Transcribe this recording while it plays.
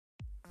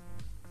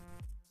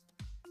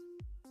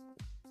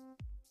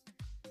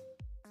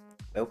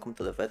Welcome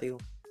to the video.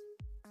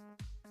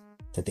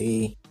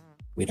 Today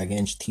we're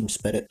against Team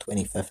Spirit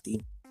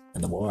 2015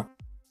 in the war.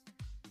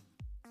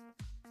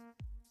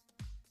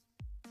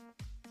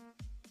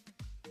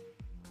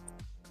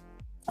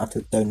 I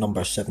took down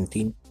number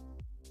 17,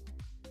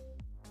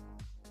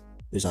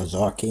 who's a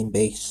Zarkane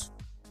base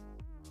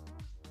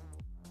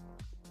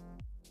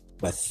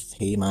with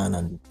Heyman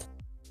and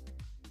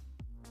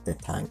the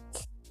tank.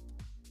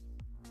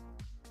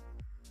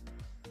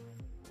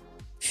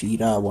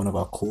 Shira, one of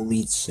our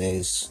co-leads,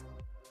 says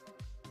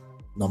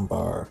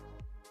number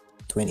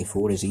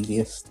 24 is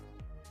easiest.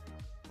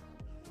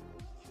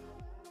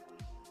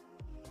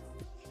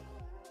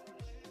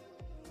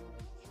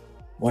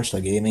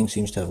 Monster Gaming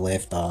seems to have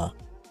left I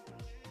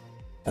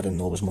didn't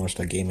know it was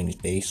Monster Gaming's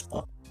base,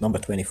 but number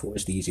 24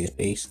 is the easiest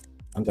base.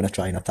 I'm going to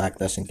try and attack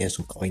this and get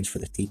some coins for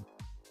the team.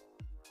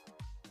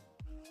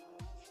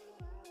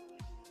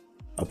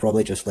 I'll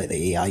probably just let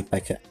the AI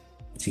pick it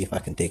and see if I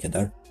can take it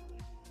down.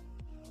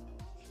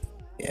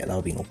 Yeah,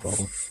 that'll be no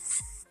problem.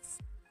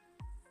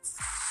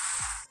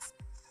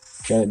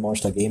 Shout out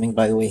Monster Gaming,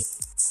 by the way.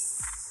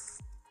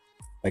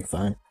 Big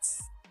fan.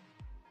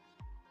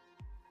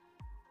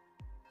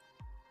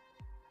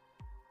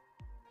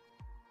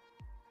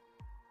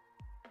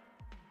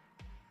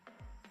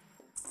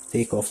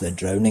 Take off the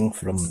drowning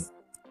from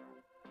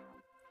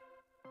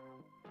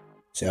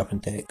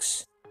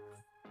Serpentex.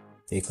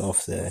 Take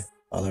off the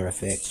other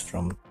effects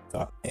from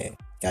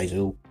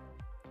Gaizul.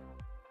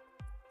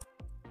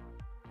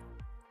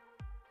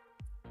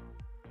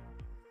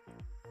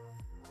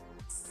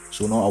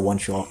 So not a one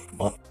shot,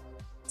 but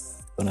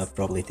gonna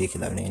probably take it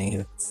down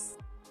anyhow.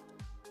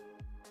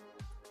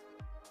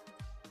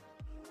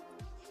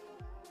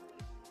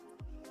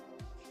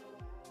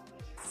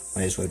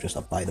 Might as well just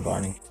apply the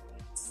burning.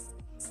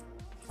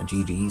 And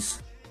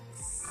GG's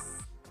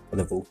for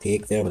the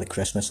Voltaic there with the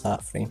Christmas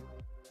hat frame.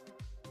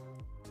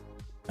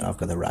 And I've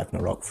got the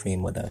Ragnarok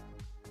frame with the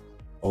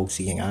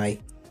all-seeing eye.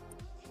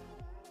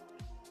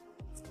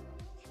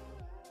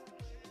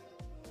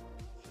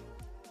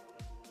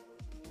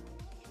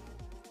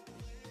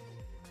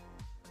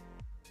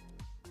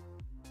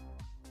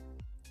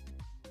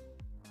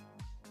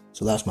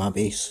 So that's my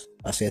base.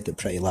 I set it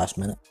pretty last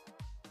minute.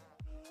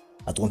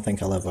 I don't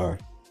think I'll ever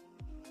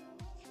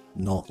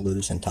not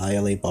lose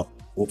entirely, but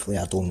hopefully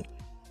I don't.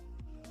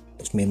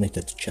 It's mainly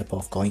to chip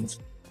off coins.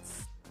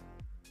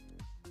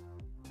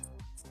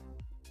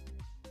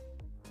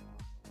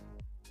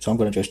 So I'm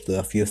going to just do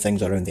a few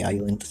things around the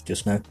island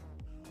just now.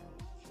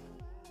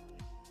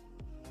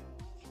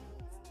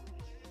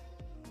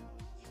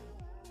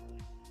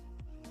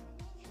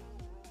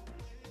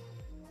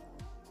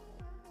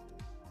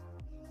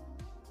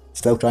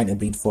 Still trying to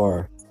breed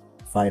for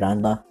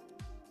Fyranda,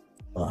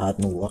 but I had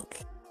no luck.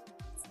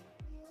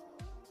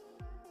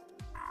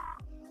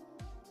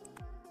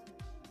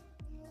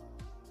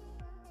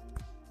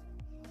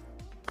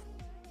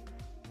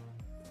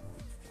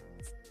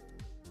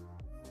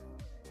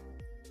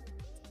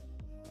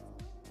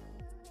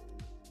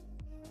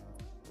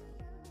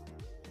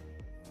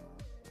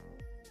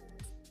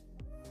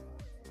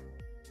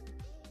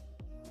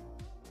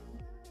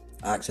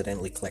 I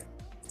accidentally clicked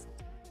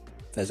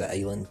visit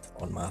island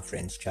on my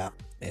friend's chat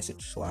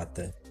message, so I had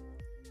to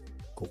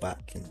go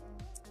back and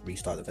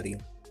restart the video.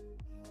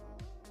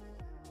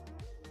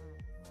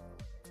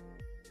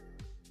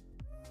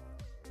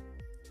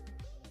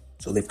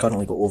 So they've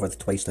currently got over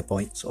twice the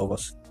points of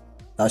us.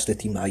 That's the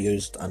team that I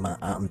used, and my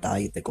Atom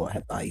died. They got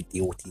hit by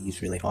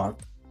DOTs really hard.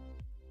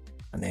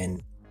 And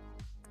then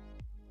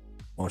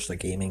Monster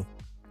Gaming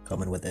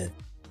coming with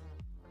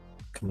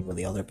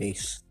the other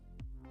base.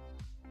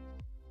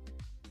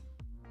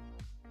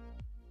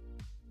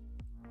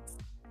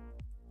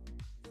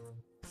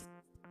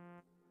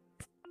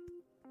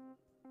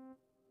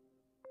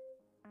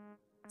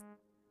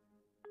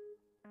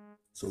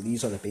 So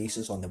these are the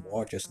bases on the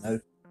war just now.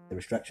 The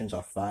restrictions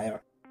are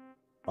fire,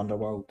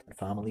 underworld, and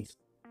families.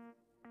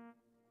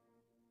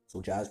 So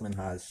Jasmine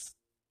has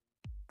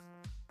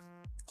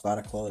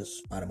Clara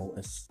Claus,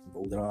 Maramotus, and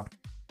Bolderar.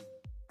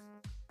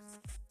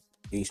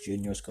 Ace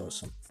Junior's got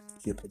some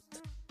Cupid.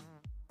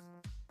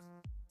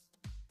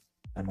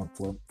 I'm on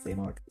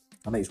Flameark.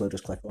 I might as well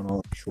just click on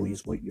all and show you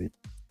what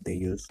they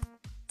use.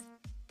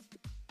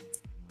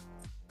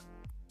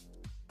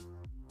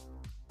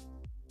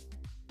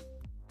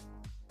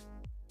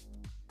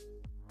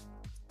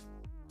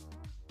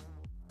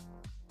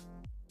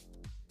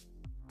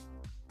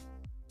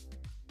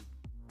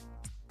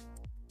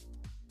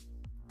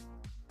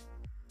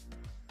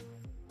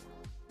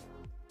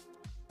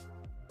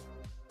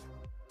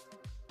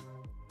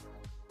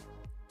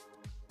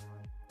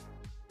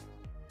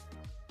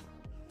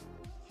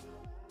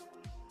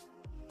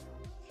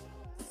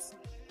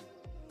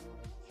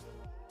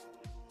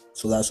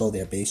 So that's all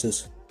their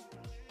bases.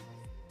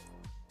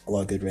 A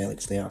lot of good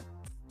relics there.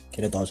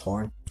 Kirador's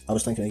Horn. I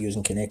was thinking of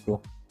using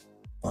Kinecro,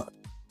 but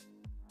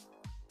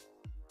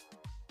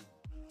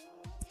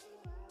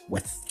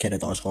with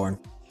Kirador's Horn,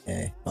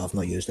 but I've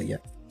not used it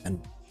yet,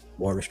 and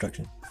war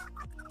restriction.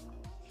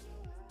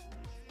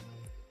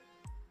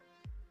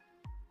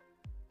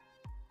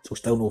 So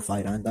still no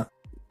Fyranda.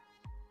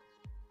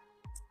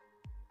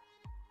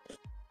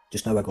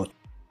 Just now I got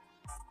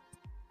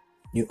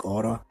Nuke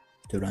Aura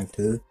to rank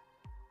 2.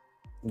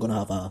 I'm gonna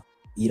have a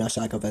Era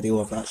Saga video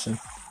of that soon.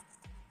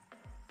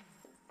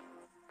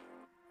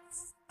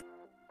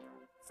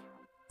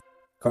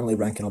 Currently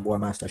ranking up War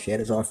Master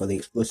Sherazar for the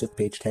exclusive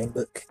page 10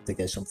 book to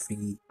get some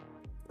free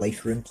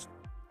life runes.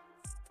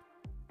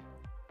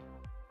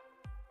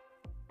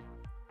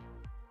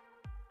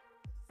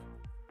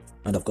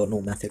 And I've got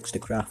no mythics to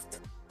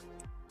craft,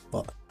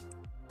 but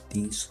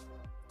these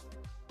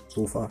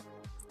so far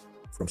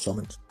from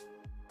summons.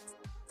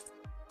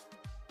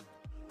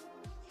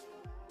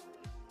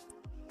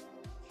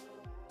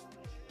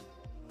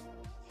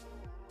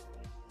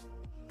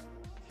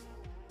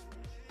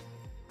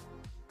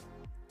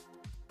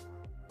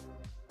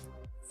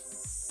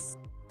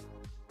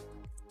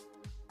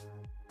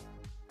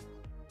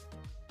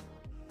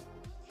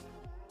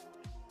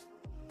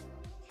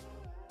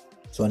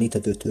 So I need to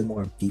do 2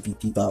 more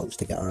PvP battles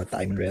to get a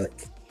diamond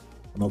relic.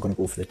 I'm not going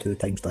to go for the 2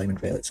 times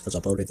diamond relics because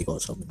I've already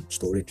got some in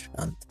storage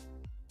and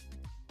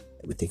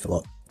it would take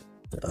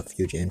a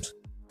few gems.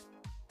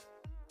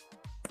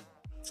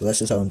 So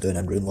this is how I'm doing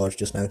in Rune Lords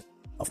just now.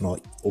 I've not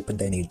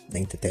opened any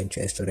 9 to 10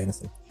 chests or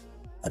anything.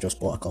 I just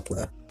bought a couple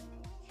of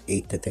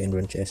 8 to 10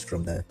 rune chests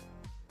from the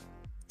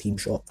team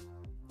shop.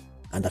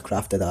 And I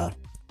crafted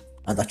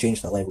and I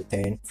changed the level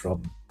 10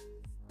 from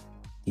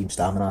team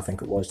stamina I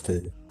think it was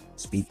to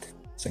speed.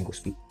 Single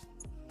speed.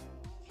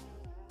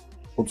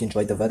 Hope you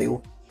enjoyed the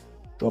video.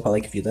 Drop a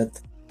like if you did.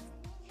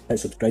 Hit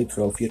subscribe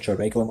for all future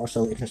regular Monster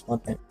Legends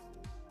content.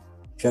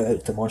 Shout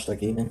out to Monster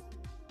Gaming,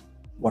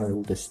 one of the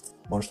oldest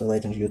Monster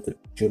Legends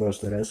YouTubers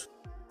there is,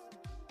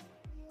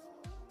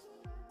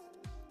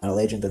 and a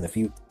legend in the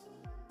field.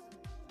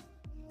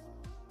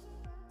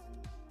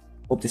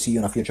 Hope to see you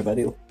in a future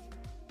video.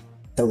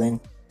 Till then,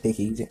 take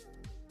it easy.